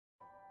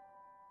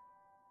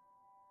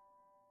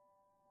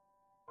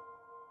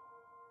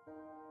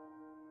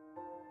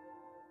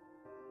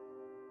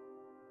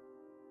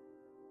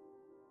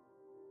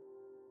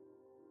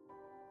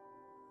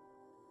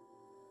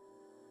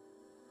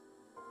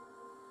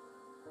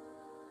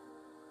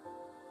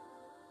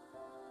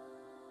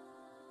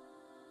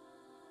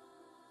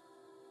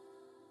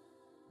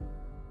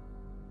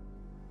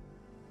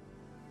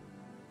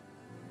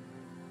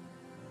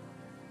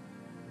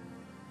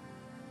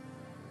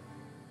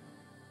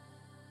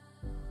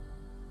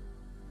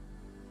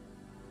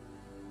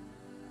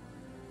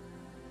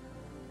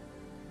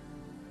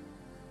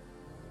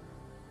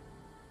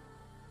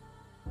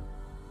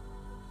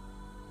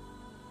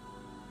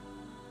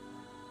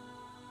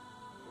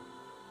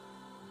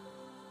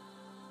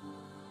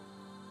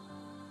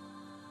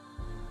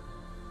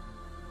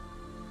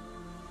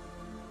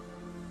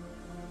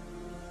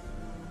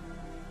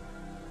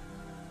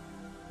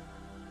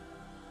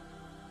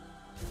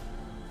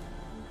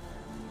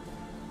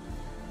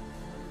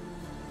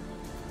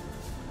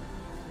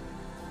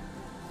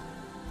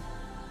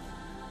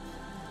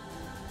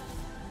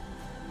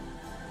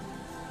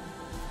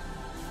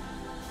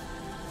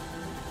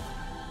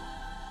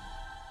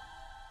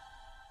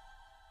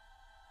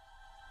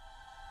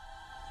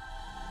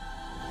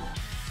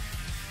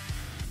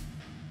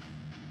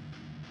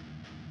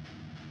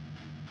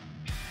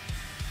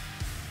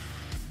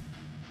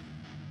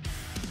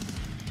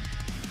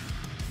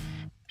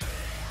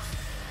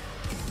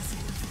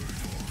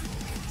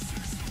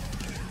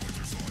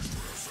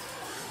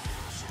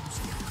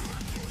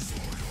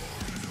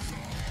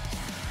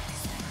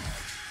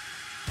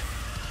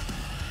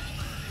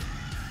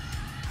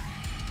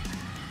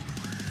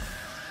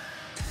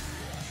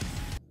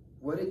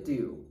What it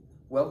do?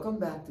 Welcome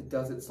back to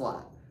Does It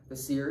Slap, the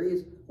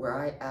series where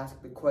I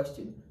ask the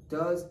question,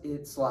 does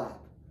it slap?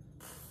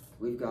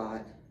 We've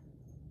got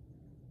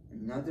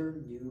another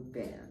new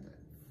band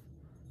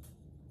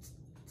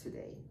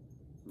today,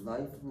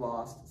 Life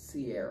Lost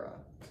Sierra.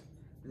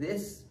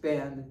 This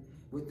band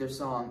with their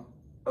song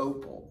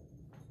Opal.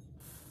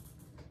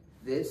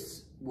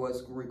 This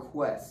was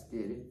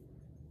requested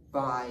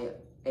by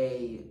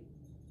a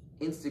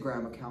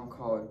Instagram account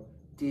called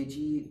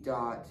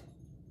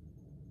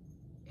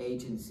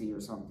Digi.Agency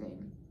or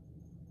something.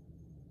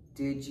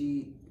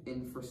 Digi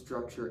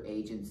Infrastructure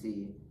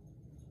Agency.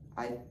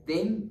 I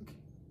think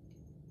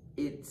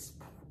it's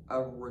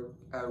a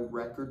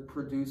record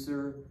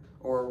producer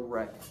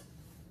or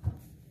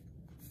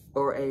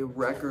a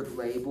record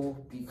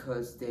label,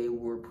 because they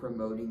were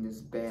promoting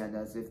this band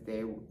as if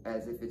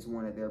it's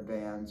one of their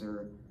bands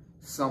or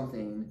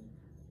something.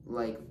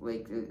 Like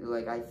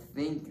I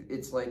think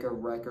it's like a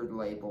record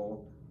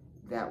label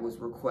that was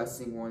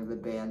requesting one of the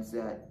bands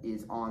that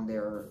is on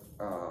their,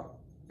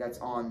 it's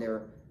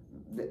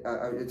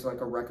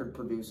like a record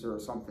producer or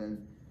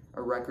something,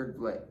 a record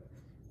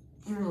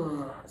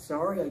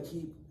sorry,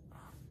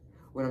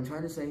 what I'm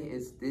trying to say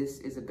is this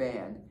is a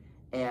band,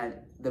 and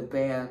the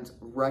band's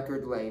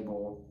record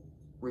label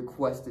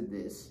requested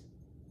this.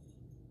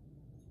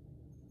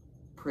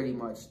 Pretty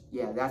much,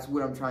 yeah, that's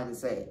what I'm trying to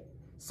say.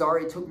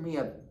 Sorry, it took me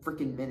a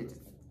freaking minute to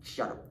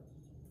shut up.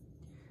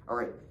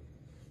 Alright.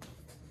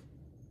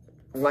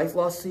 Life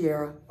Lost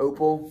Sierra,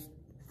 Opal,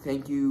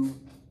 thank you,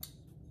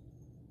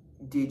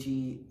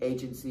 Digi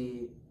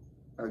Agency,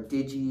 or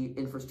Digi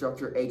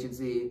Infrastructure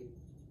Agency.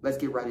 Let's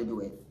get right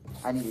into it.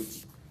 I need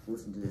to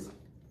listen to this.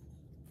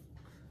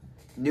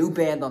 New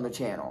band on the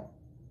channel.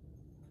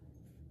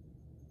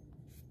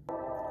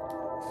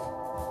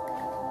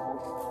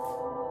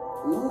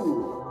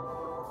 Ooh.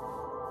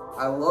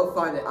 I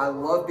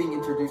love being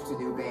introduced to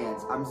new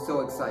bands. I'm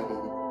so excited.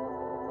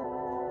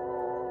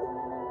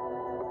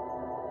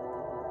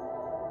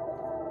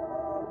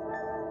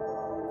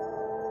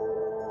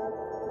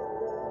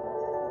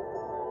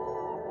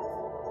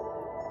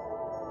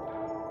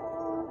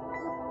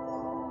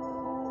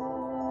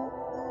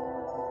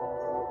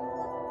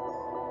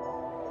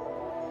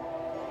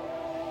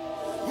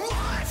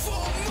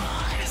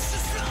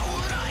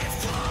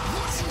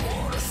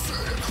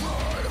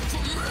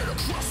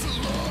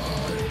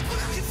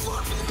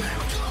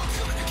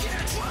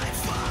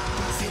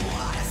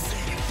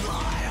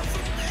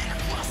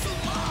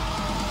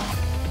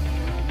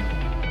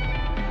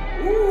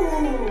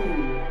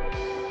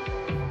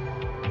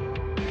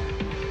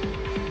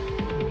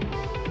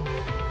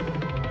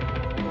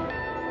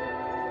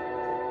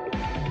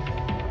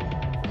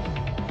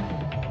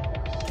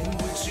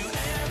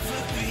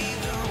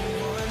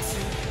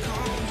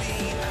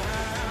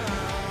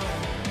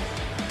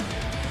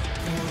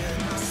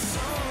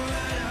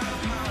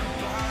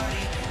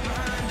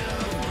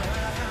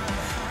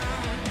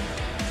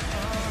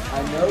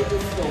 I know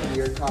this is a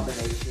weird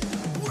combination.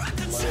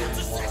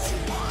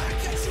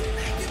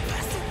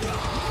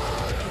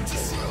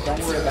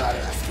 Don't worry about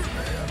it.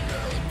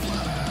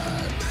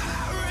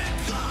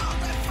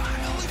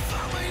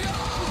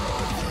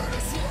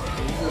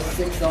 This is a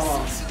sick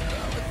song.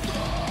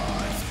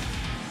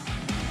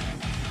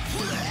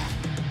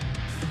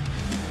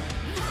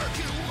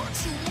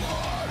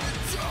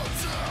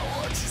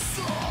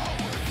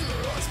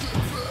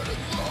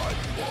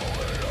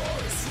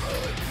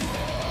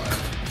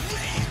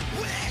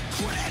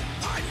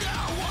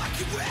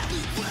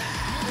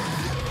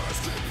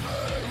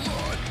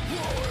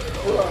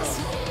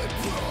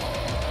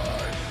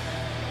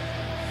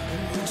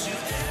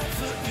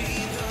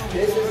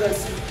 This is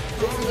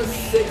a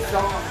sick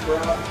song, bro.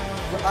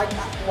 I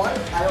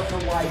don't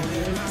know why it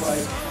is, but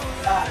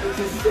it's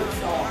a sick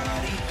song.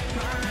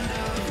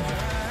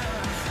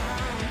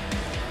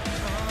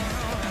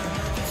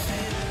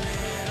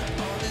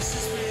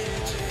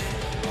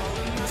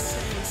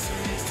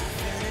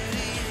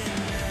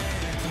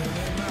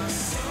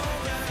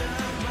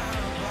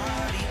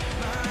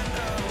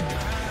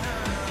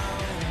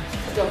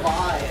 The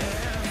vibe.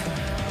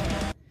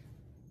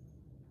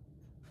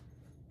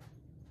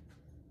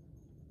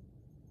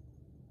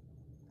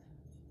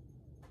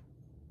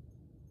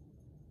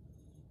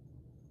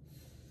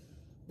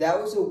 That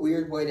was a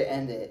weird way to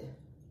end it.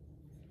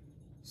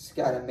 Just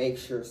gotta make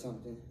sure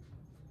something.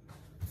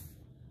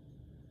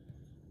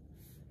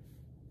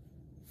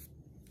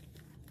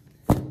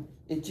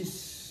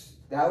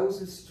 That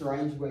was a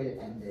strange way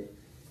to end it.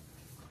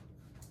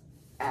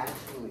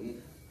 Actually.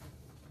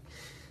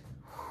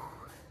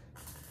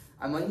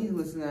 I might need to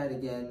listen to that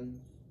again.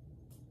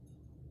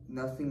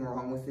 Nothing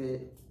wrong with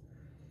it.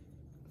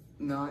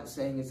 Not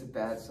saying it's a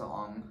bad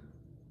song.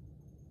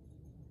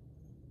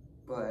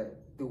 But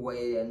the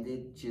way it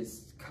ended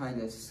just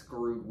kind of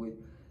screwed with...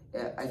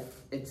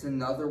 It's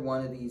another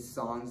one of these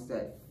songs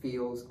that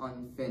feels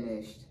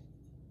unfinished.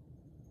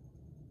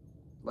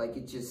 Like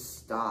it just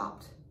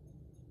stopped.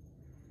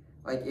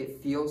 Like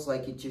it feels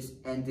like it just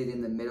ended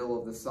in the middle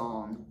of the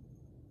song.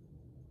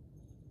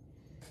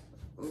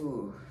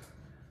 Ooh.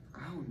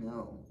 I don't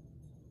know.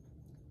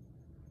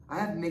 I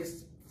have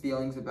mixed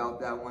feelings about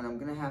that one. I'm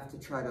gonna have to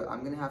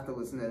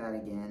listen to that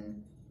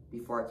again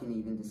before I can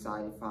even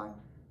decide if I...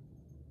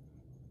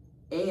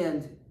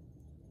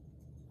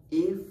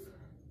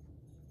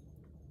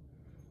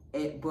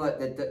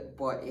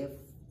 But if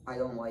I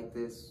don't like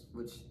this,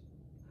 which,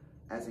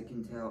 as you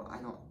can tell, I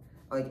don't...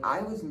 Like,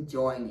 I was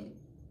enjoying it.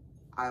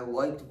 I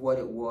liked what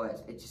it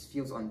was. It just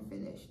feels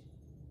unfinished.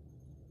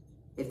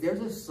 If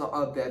there's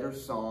a better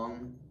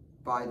song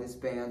by this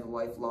band,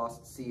 Life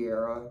Lost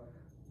Sierra,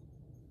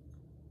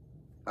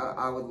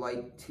 I would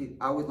like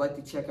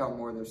to check out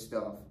more of their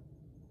stuff.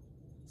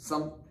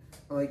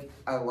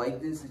 I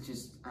like this. It's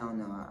just, I don't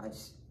know.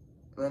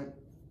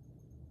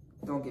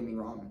 Don't get me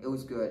wrong. It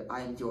was good.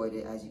 I enjoyed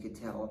it, as you could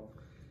tell.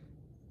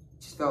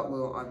 Just felt a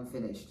little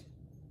unfinished.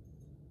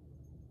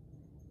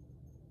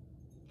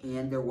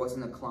 And there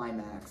wasn't a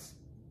climax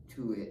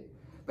to it.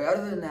 But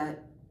other than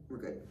that, we're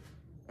good.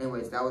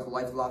 Anyways, that was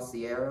Life Lost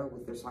Sierra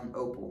with their song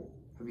Opal.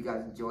 Hope you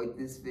guys enjoyed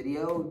this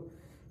video.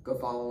 Go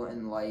follow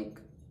and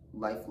like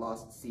Life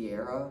Lost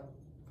Sierra.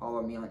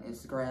 Follow me on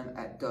Instagram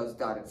at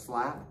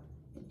does.itslap.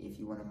 And if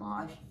you want to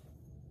mosh,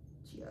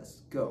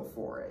 just go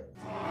for it.